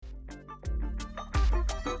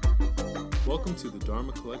Welcome to the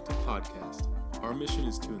Dharma Collective podcast. Our mission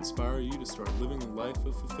is to inspire you to start living a life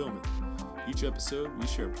of fulfillment. Each episode, we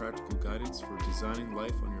share practical guidance for designing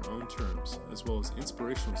life on your own terms, as well as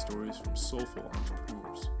inspirational stories from soulful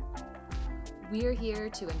entrepreneurs. We're here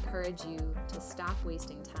to encourage you to stop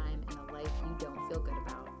wasting time in a life you don't feel good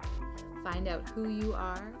about. Find out who you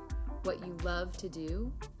are, what you love to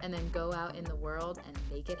do, and then go out in the world and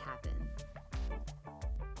make it happen.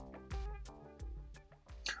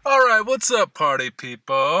 All right, what's up, party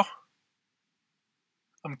people?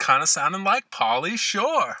 I'm kind of sounding like Pauly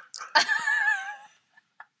Shore.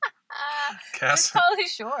 Who's Pauly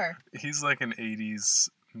Shore? He's like an 80s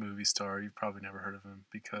movie star. You've probably never heard of him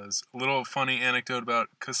because a little funny anecdote about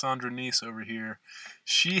Cassandra Niece over here.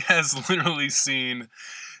 She has literally seen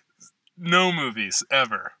no movies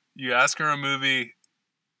ever. You ask her a movie,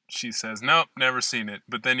 she says, nope, never seen it.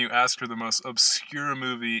 But then you ask her the most obscure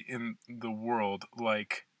movie in the world,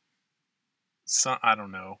 like, I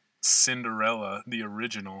don't know, Cinderella, the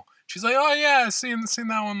original. She's like, oh yeah, I've seen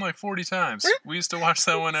that one like 40 times. We used to watch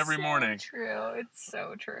that one every morning. True. It's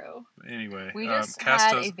so true. Anyway, we just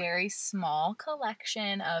had a very small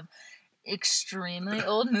collection of extremely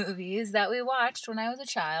old movies that we watched when I was a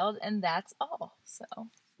child, and that's all. So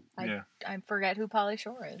I forget who Pauly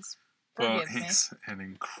Shore is. Well, he's an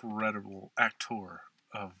incredible actor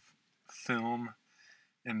of film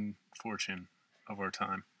and fortune of our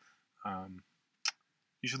time.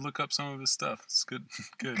 You should look up some of his stuff. It's good.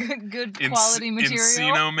 Good quality material.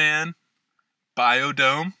 Encino Man.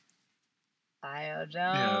 Biodome.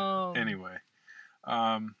 Yeah, anyway.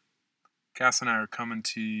 Cass and I are coming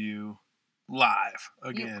to you live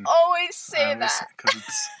again. You always say that.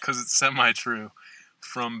 Because it's semi-true.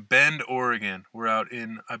 From Bend, Oregon. We're out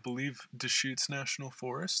in, I believe, Deschutes National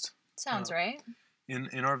Forest. Sounds right. In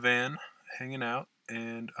our van, hanging out.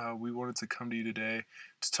 And we wanted to come to you today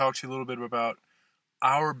to talk to you a little bit about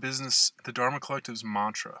our business, the Dharma Collective's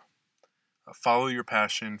mantra. Follow your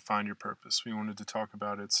passion, find your purpose. We wanted to talk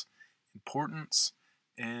about its importance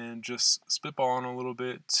and just spitball on a little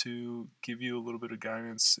bit to give you a little bit of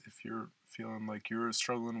guidance if you're feeling like you're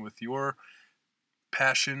struggling with your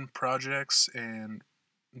passion projects and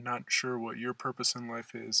not sure what your purpose in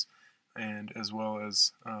life is, and as well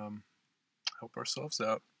as help ourselves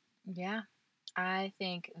out. Yeah, I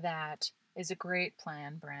think that is a great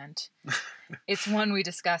plan, Brent. It's one we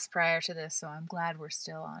discussed prior to this, so I'm glad we're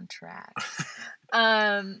still on track.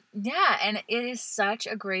 Yeah, and it is such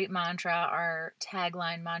a great mantra, our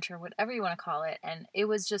tagline mantra, whatever you want to call it. And it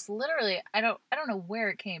was just literally, I don't know where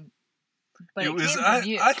it came, but it came from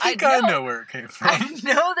you. I think I know where it came from. I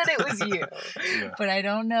know that it was you, yeah. But I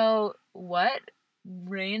don't know what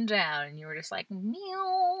rained down, and you were just like,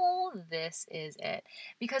 meow, this is it.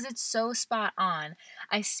 Because it's so spot on.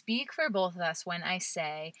 I speak for both of us when I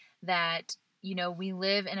say that, we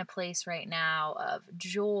live in a place right now of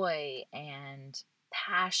joy and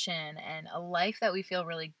passion and a life that we feel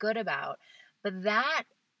really good about. But that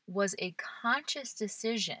was a conscious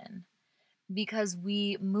decision because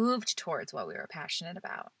we moved towards what we were passionate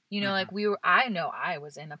about. I know I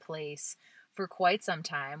was in a place for quite some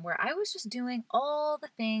time where I was just doing all the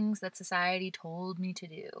things that society told me to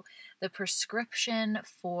do. The prescription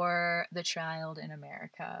for the child in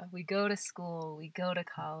America. We go to school, we go to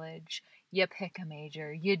college, you pick a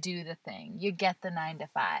major, you do the thing, you get the 9 to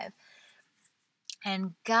 5.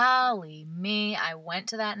 And golly me, I went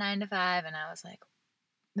to that 9 to 5 and I was like,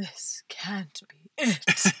 this can't be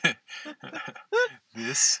it.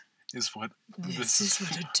 This is what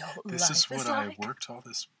adult life is what I worked all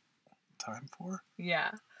this time for.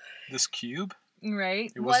 Yeah. This cube.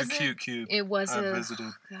 Right. It was a cute cube. It was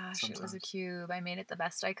It was a cube. I made it the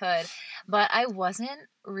best I could. But I wasn't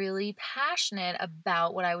really passionate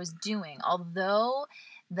about what I was doing. Although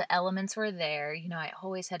the elements were there, I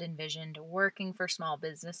always had envisioned working for small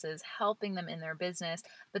businesses, helping them in their business,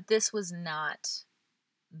 but this was not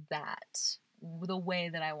the way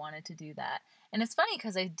that I wanted to do that. And it's funny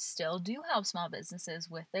because I still do help small businesses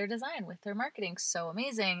with their design, with their marketing. So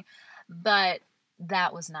amazing. But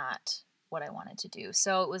that was not what I wanted to do.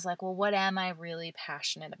 So it was like, well, what am I really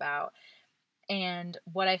passionate about? And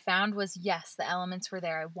what I found was, yes, the elements were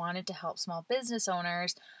there. I wanted to help small business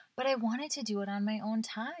owners, but I wanted to do it on my own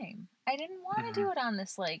time. I didn't want to do it on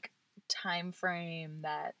this time frame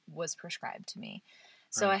that was prescribed to me.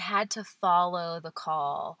 So I had to follow the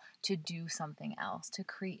call to do something else, to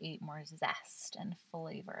create more zest and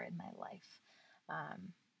flavor in my life.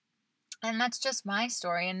 And that's just my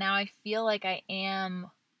story. And now I feel like I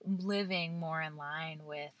am living more in line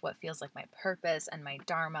with what feels like my purpose and my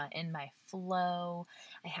dharma in my flow.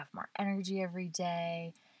 I have more energy every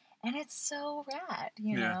day. And it's so rad,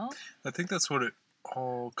 you Yeah. know? I think that's what it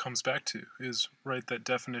all comes back to is, right, that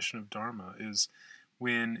definition of dharma is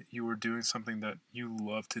when you are doing something that you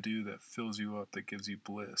love to do, that fills you up, that gives you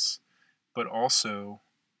bliss, but also,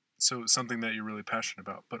 so something that you're really passionate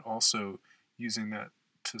about, but also using that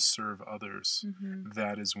to serve others. Mm-hmm.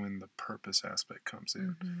 That is when the purpose aspect comes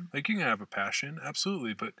in. Mm-hmm. Like, you can have a passion,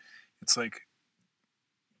 absolutely, but it's like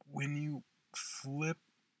when you flip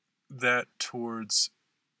that towards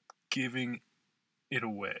giving it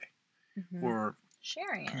away, Mm-hmm. or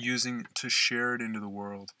Sharing it. using to share it into the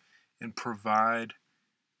world and provide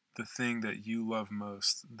the thing that you love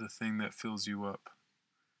most, the thing that fills you up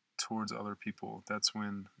towards other people. That's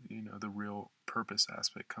when, the real purpose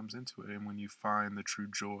aspect comes into it, and when you find the true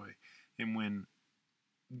joy, and when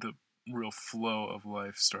the real flow of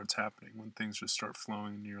life starts happening, when things just start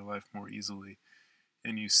flowing into your life more easily,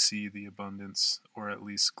 and you see the abundance, or at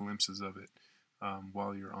least glimpses of it,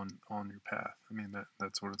 while you're on your path. I mean,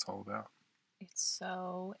 that's what it's all about. It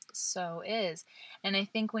so is. And I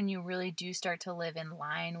think when you really do start to live in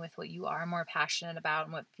line with what you are more passionate about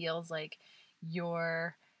and what feels like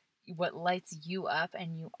your what lights you up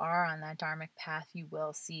and you are on that dharmic path, you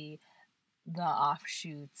will see the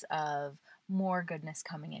offshoots of more goodness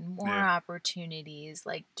coming in, more Yeah. opportunities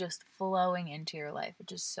like just flowing into your life,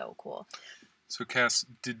 which is so cool. So, Cass,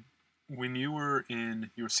 when you were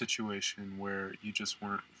in your situation where you just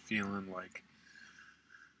weren't feeling like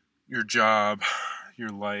your job, your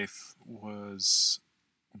life was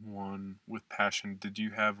one with passion, did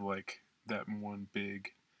you have like that one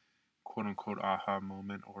big quote unquote aha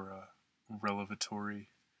moment, or a revelatory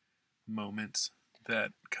moment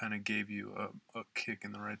that kind of gave you a kick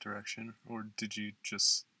in the right direction? Or did you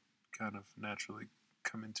just kind of naturally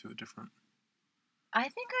come into a different I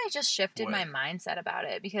think I just shifted way? my mindset about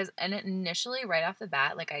it because, and initially, right off the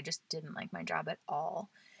bat, like I just didn't like my job at all.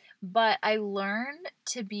 But I learned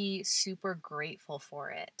to be super grateful for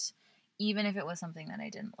it, even if it was something that I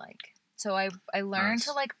didn't like. So I learned to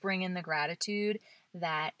Nice. like bring in the gratitude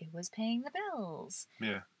that it was paying the bills.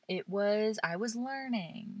 Yeah. I was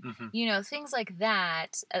learning, Hmm. things like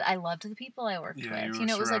that. I loved the people I worked Yeah, you with. were It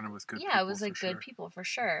was like, surrounded with good yeah, it people was for like good sure. people for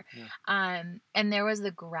sure. Yeah. And there was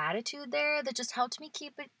the gratitude there that just helped me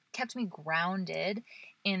kept me grounded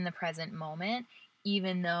in the present moment,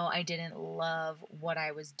 even though I didn't love what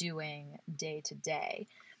I was doing day to day.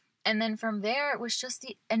 And then from there, it was just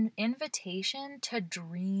an invitation to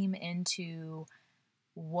dream into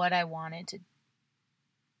what I wanted to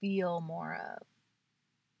feel more of.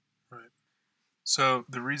 Right. So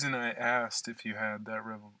the reason I asked if you had that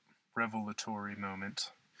revelatory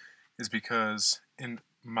moment is because in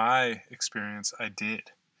my experience, I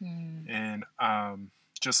did. Hmm. And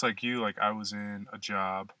just like you, like, I was in a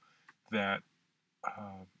job that,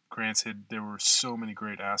 granted, there were so many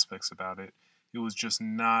great aspects about it. It was just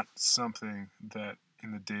not something that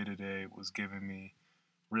in the day to day was giving me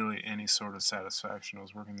really any sort of satisfaction. I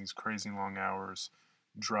was working these crazy long hours,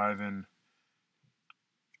 driving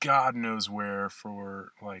God knows where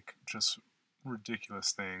for like just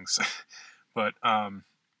ridiculous things. But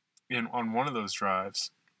in on one of those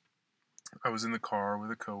drives, I was in the car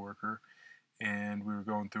with a coworker, and we were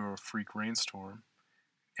going through a freak rainstorm,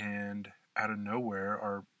 and out of nowhere,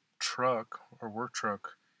 our work truck,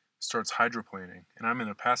 starts hydroplaning, and I'm in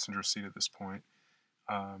the passenger seat at this point.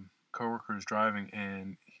 Coworker is driving,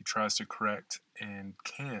 and he tries to correct and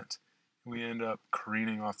can't. We end up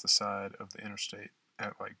careening off the side of the interstate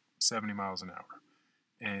at like 70 miles an hour.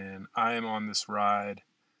 And I am on this ride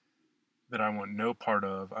that I want no part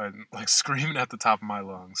of. I'm like screaming at the top of my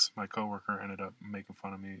lungs. My coworker ended up making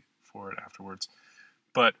fun of me for it afterwards.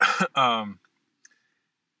 But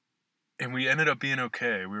and we ended up being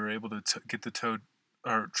okay. We were able to get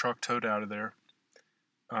our truck towed out of there.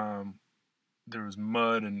 Um, there was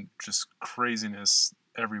mud and just craziness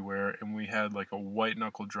everywhere, and we had like a white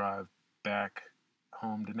knuckle drive back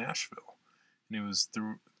home to Nashville. And it was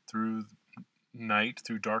through night,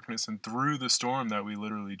 through darkness, and through the storm that we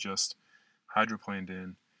literally just hydroplaned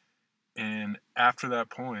in. And after that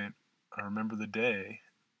point, I remember the day.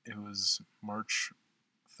 It was March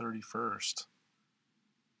 31st.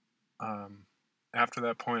 After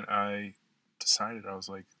that point, I decided, I was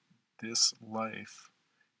like, this life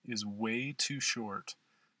is way too short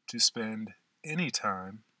to spend any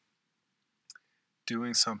time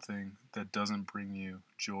doing something that doesn't bring you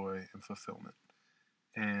joy and fulfillment.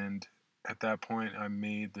 And at that point, I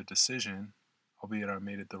made the decision, albeit I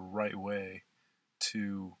made it the right way,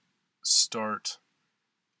 to start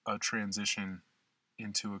a transition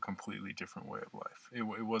into a completely different way of life.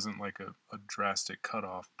 It wasn't like a drastic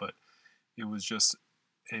cutoff, but it was just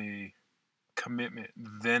a commitment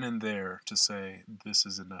then and there to say, this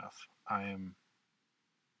is enough. I am,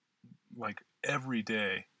 like, every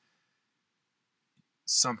day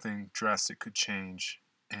something drastic could change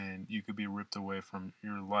and you could be ripped away from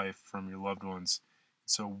your life, from your loved ones.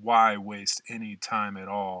 So why waste any time at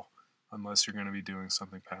all unless you're going to be doing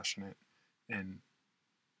something passionate? And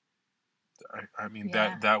I mean,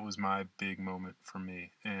 Yeah. that was my big moment for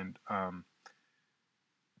me. And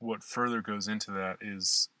what further goes into that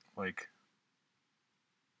is, like,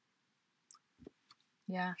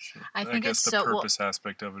 Yeah. I I think guess it's the so well. purpose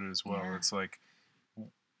aspect of it as well. Yeah. It's like,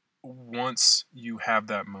 once you have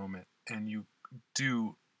that moment and you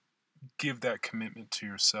do give that commitment to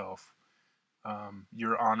yourself,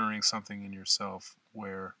 you're honoring something in yourself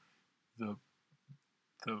where the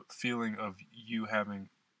the feeling of you having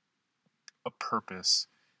a purpose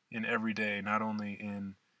in every day, not only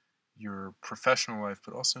in your professional life,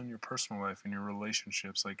 but also in your personal life, in your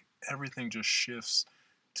relationships, like, everything just shifts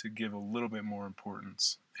to give a little bit more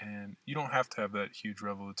importance. And you don't have to have that huge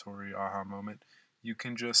revelatory aha moment. You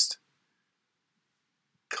can just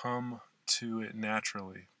come to it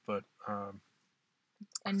naturally. But I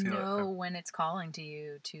And feel like, know when it's calling to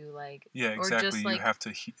you to, like, yeah, or exactly. just You like,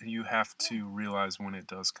 have to realize when it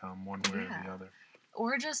does come, one way or yeah. the other.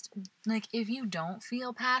 Or just like, if you don't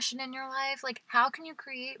feel passion in your life, like, how can you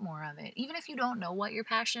create more of it? Even if you don't know what you're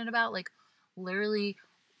passionate about, like, literally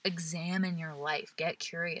examine your life, get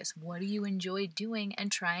curious. What do you enjoy doing?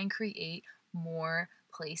 And try and create more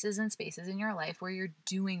places and spaces in your life where you're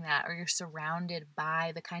doing that, or you're surrounded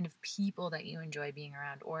by the kind of people that you enjoy being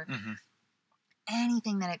around, or Hmm.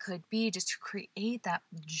 anything that it could be, just to create that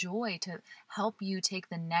joy, to help you take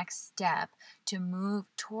the next step to move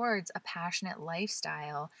towards a passionate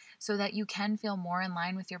lifestyle, so that you can feel more in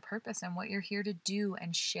line with your purpose and what you're here to do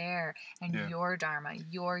and share, and Yeah. your dharma,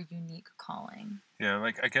 your unique calling. Yeah,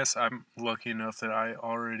 like, I guess I'm lucky enough that I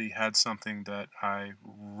already had something that I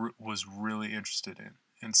was really interested in,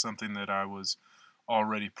 and something that I was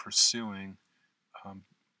already pursuing, um,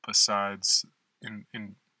 besides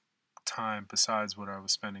in time, besides what I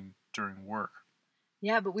was spending during work.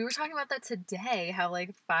 Yeah, but we were talking about that today, how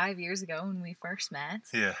like 5 years ago when we first met,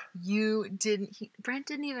 Yeah. Brent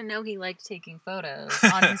didn't even know he liked taking photos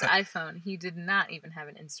on his iPhone. He did not even have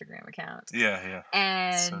an Instagram account. Yeah, yeah.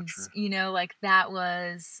 So And, true. like,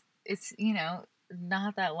 it's,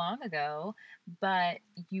 not that long ago, but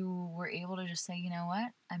you were able to just say, you know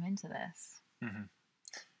what, I'm into this. Hmm.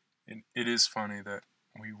 And it is funny that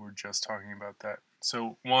we were just talking about that.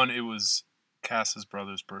 So, one, it was Cass's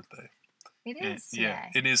brother's birthday. It And is yeah,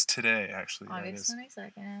 today, it is today, actually. Yeah, it August is.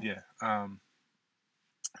 22nd. Yeah.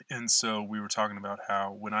 And so we were talking about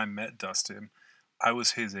how when I met Dustin, I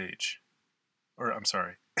was his age. Or, I'm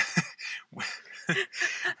sorry.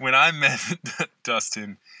 When I met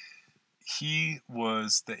Dustin, he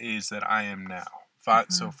was the age that I am now.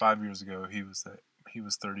 So Mhm. 5 years ago, he was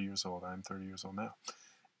 30 years old. I'm 30 years old now.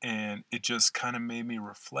 And it just kind of made me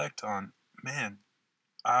reflect on, man,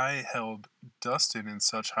 I held Dustin in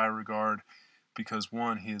such high regard because,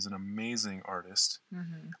 one, he is an amazing artist.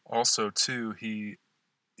 Mhm. Also, two, he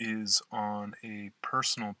is on a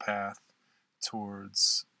personal path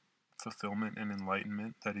towards fulfillment and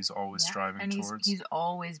enlightenment that he's always Yeah, striving and he's towards. he's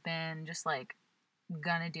always been just like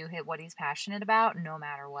gonna do what he's passionate about, no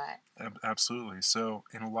matter what. Absolutely. So,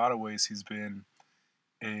 in a lot of ways, he's been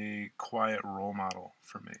a quiet role model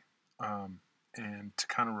for me, and to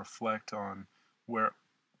kind of reflect on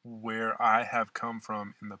where I have come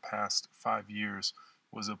from in the past 5 years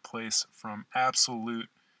was a place from absolute,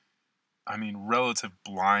 I mean, relative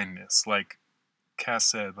blindness. Like Cass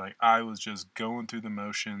said, like, I was just going through the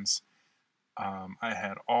motions. I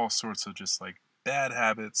had all sorts of just, like, bad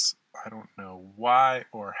habits. I don't know why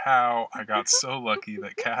or how. I got so lucky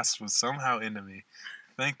that Cass was somehow into me.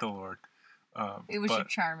 Thank the Lord. It was your But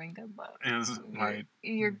charming good looks. it was Your my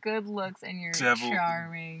your good looks and your devil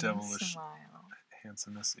charming devilish smile.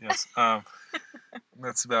 handsomeness. Yes.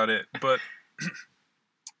 That's about it. But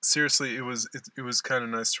seriously, it was kind of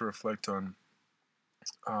nice to reflect on,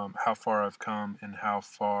 how far I've come and how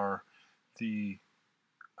far the,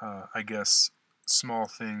 I guess, small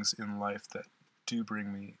things in life that do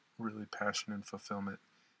bring me really passion and fulfillment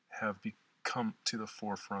have become to the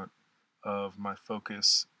forefront of my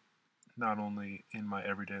focus, not only in my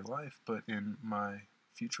everyday life, but in my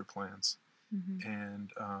future plans. Mhm.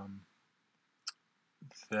 And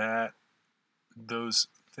that those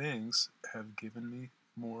things have given me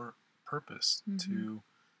more purpose Mhm. to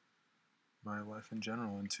my life in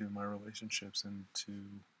general, and to my relationships, and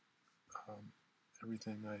to, um,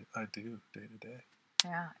 everything I do day to day.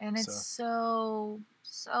 Yeah, and it's So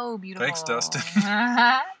so beautiful. thanks, Dustin.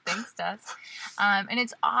 Thanks, Dust. And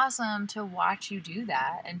it's awesome to watch you do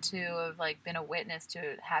that and to have like been a witness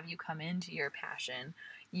to have you come into your passion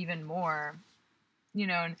even more,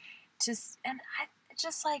 and I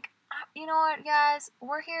just like, you know what, guys,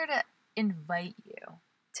 we're here to invite you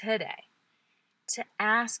today to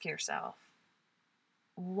ask yourself,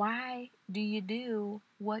 why do you do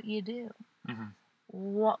what you do? Mm-hmm.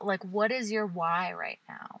 What is your why right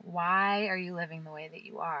now? Why are you living the way that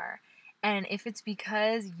you are? And if it's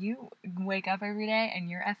because you wake up every day and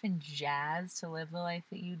you're effing jazzed to live the life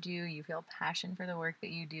that you do, you feel passion for the work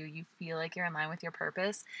that you do, you feel like you're in line with your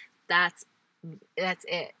purpose, that's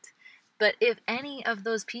it. But if any of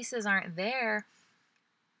those pieces aren't there,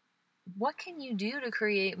 what can you do to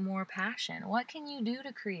create more passion? What can you do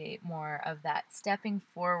to create more of that stepping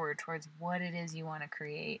forward towards what it is you want to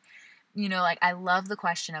create? Like, I love the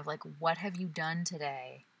question of like, what have you done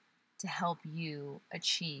today to help you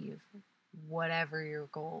achieve whatever your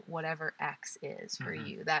goal, whatever X is for Mm-hmm.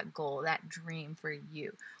 you, that goal, that dream for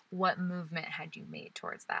you? What movement had you made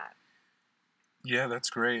towards that? Yeah, that's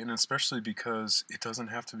great. And especially because it doesn't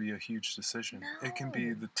have to be a huge decision. No. It can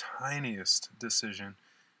be the tiniest decision.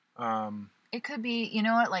 It could be, you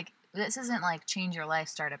know what, like, this isn't like change your life,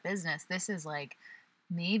 start a business. This is like,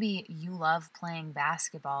 maybe you love playing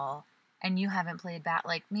basketball and you haven't played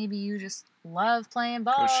like maybe you just love playing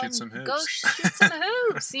ball. Go shoot some hoops. Go shoot some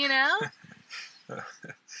hoops,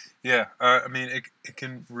 Yeah, I mean, it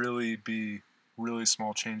can really be really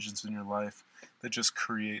small changes in your life that just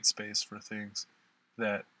create space for things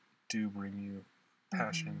that do bring you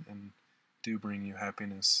passion and do bring you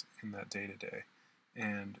happiness in that day to day.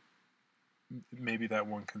 And maybe that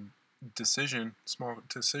one small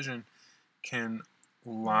decision, can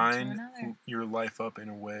line your life up in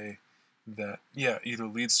a way that, either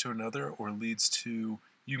leads to another or leads to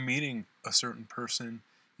you meeting a certain person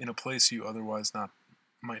in a place you otherwise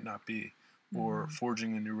might not be, or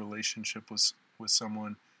forging a new relationship with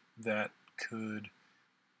someone that could,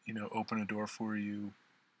 open a door for you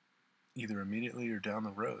either immediately or down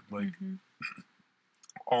the road. Like,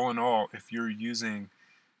 all in all, if you're using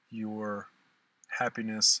your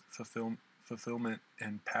happiness, fulfillment,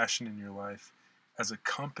 and passion in your life as a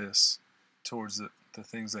compass towards the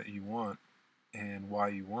things that you want and why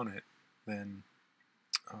you want it, then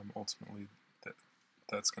ultimately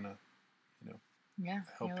that's gonna,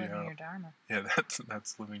 help you out. Your Dharma. Yeah,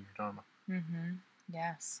 that's living your Dharma.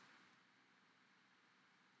 Yes.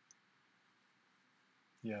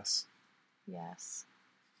 Yes. Yes.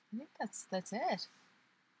 I think that's it.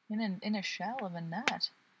 In a shell of a nut.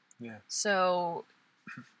 Yeah. So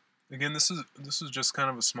again, this is just kind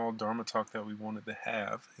of a small Dharma talk that we wanted to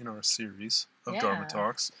have in our series of Dharma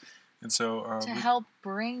talks, and so to help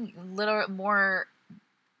bring little more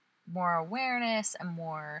awareness and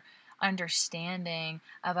more understanding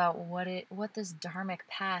about what this dharmic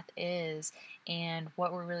path is and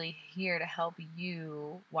what we're really here to help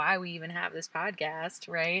you, why we even have this podcast,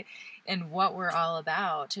 right? And what we're all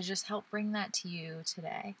about, to just help bring that to you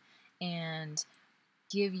today and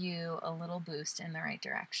give you a little boost in the right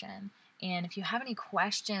direction. And if you have any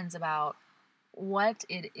questions about what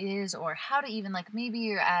it is or how to even, like, maybe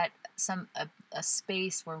you're at a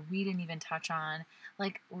space where we didn't even touch on,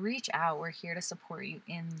 like, reach out. We're here to support you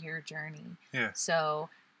in your journey. Yeah. So,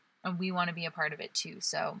 and we want to be a part of it too.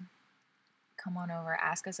 So come on over,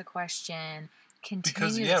 ask us a question,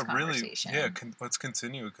 continue this conversation. Let's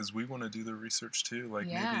continue it, because we want to do the research too. Like,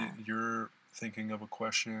 maybe you're thinking of a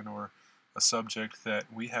question or a subject that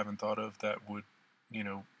we haven't thought of that would,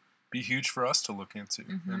 be huge for us to look into.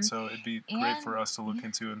 And so it'd be great for us to look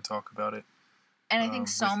into and talk about it. And I think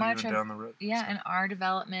so much down the road. And our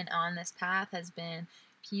development on this path has been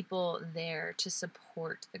people there to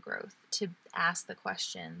support the growth, to ask the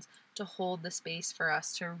questions, to hold the space for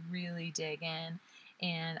us to really dig in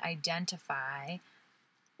and identify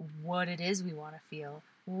what it is we want to feel,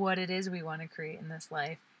 what it is we want to create in this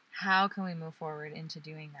life. How can we move forward into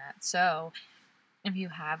doing that? So if you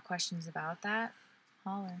have questions about that,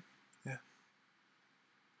 holler. Yeah.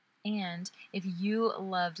 And if you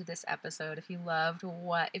loved this episode, if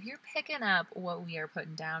you're picking up what we are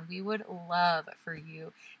putting down, we would love for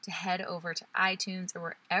you to head over to iTunes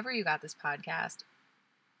or wherever you got this podcast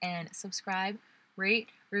and subscribe, rate,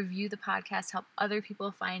 review the podcast, help other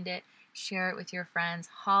people find it, share it with your friends,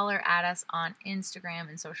 holler at us on Instagram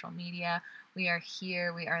and social media. We are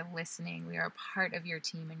here, we are listening, we are a part of your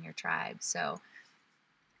team and your tribe. So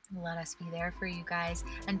let us be there for you guys.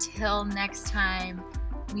 Until next time,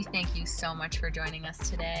 we thank you so much for joining us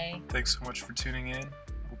today. Thanks so much for tuning in.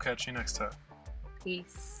 We'll catch you next time.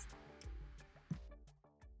 Peace.